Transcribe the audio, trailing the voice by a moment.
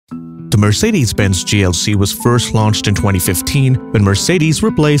The Mercedes-Benz GLC was first launched in 2015 when Mercedes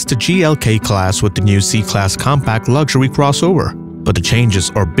replaced the GLK class with the new C-Class compact luxury crossover. But the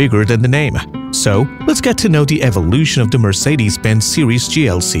changes are bigger than the name. So, let's get to know the evolution of the Mercedes-Benz Series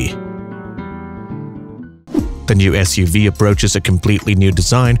GLC. The new SUV approaches a completely new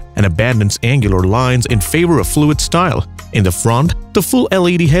design and abandons angular lines in favor of fluid style. In the front, the full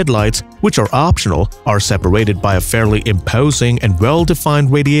LED headlights, which are optional, are separated by a fairly imposing and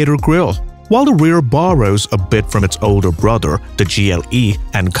well-defined radiator grille, while the rear borrows a bit from its older brother, the GLE,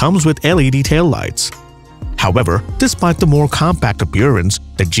 and comes with LED taillights. However, despite the more compact appearance,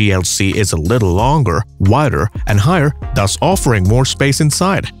 the GLC is a little longer, wider, and higher, thus offering more space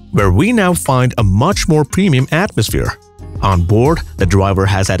inside, where we now find a much more premium atmosphere. On board, the driver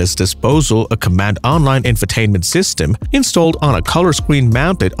has at his disposal a Command Online infotainment system installed on a color screen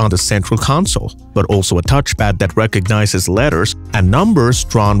mounted on the central console, but also a touchpad that recognizes letters and numbers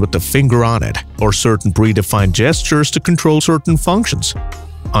drawn with the finger on it, or certain predefined gestures to control certain functions.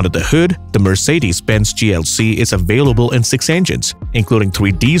 Under the hood, the Mercedes-Benz GLC is available in 6 engines, including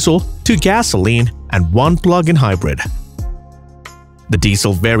 3 diesel, 2 gasoline, and 1 plug-in hybrid. The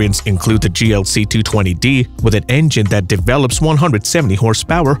diesel variants include the GLC X220D with an engine that develops 170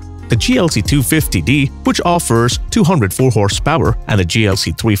 horsepower, the GLC X250D, which offers 204 horsepower, and the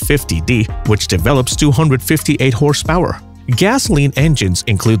GLC X253, which develops 258 horsepower. Gasoline engines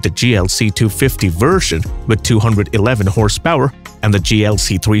include the GLC X250 version with 211 horsepower and the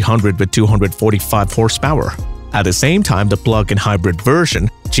GLC 300 with 245 horsepower. At the same time, the plug-in hybrid version,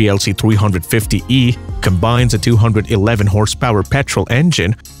 GLC 350E, combines a 211 horsepower petrol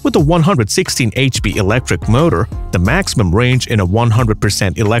engine with a 116 HP electric motor, the maximum range in a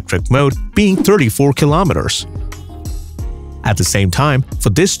 100% electric mode being 34 kilometers. At the same time, for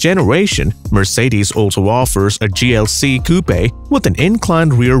this generation, Mercedes also offers a GLC Coupe with an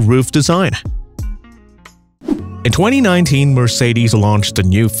inclined rear roof design. In 2019, Mercedes launched the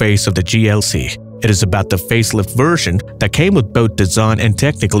new face of the GLC. It is about the facelift version that came with both design and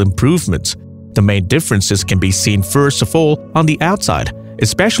technical improvements. The main differences can be seen first of all on the outside,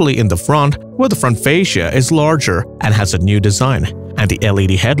 especially in the front, where the front fascia is larger and has a new design, and the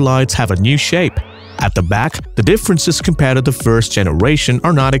LED headlights have a new shape. At the back, the differences compared to the first generation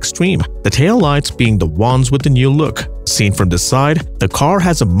are not extreme, the taillights being the ones with the new look. Seen from the side, the car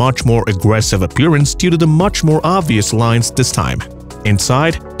has a much more aggressive appearance due to the much more obvious lines this time.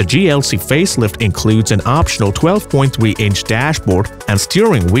 Inside, the GLC facelift includes an optional 12.3-inch dashboard and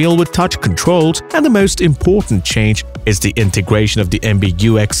steering wheel with touch controls, and the most important change is the integration of the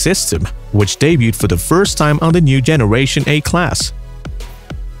MBUX system, which debuted for the first time on the new generation A-Class.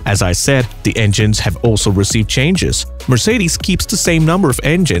 As I said, the engines have also received changes. Mercedes keeps the same number of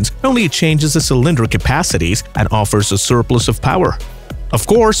engines, only it changes the cylinder capacities and offers a surplus of power. Of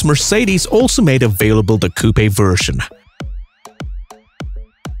course, Mercedes also made available the coupe version.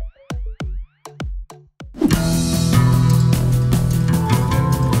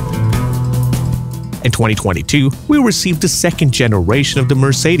 In 2022, we received the second generation of the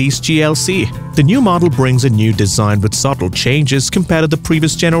Mercedes GLC. The new model brings a new design with subtle changes compared to the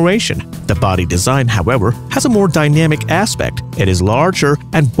previous generation. The body design, however, has a more dynamic aspect. It is larger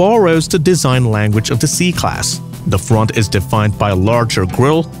and borrows the design language of the C-Class. The front is defined by a larger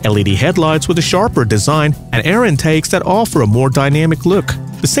grille, LED headlights with a sharper design, and air intakes that offer a more dynamic look.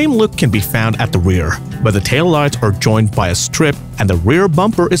 The same look can be found at the rear, where the taillights are joined by a strip and the rear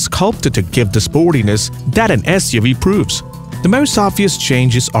bumper is sculpted to give the sportiness that an SUV proves. The most obvious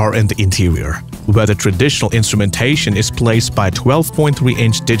changes are in the interior, where the traditional instrumentation is placed by a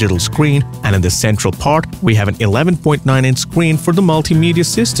 12.3-inch digital screen, and in the central part we have an 11.9-inch screen for the multimedia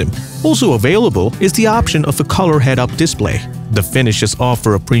system. Also available is the option of a color head-up display. The finishes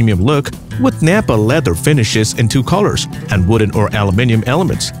offer a premium look with Nappa leather finishes in 2 colors and wooden or aluminum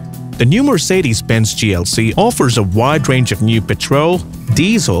elements. The new Mercedes-Benz GLC offers a wide range of new petrol,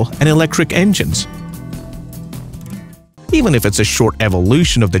 diesel, and electric engines. Even if it's a short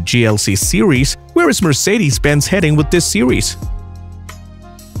evolution of the GLC series, where is Mercedes-Benz heading with this series?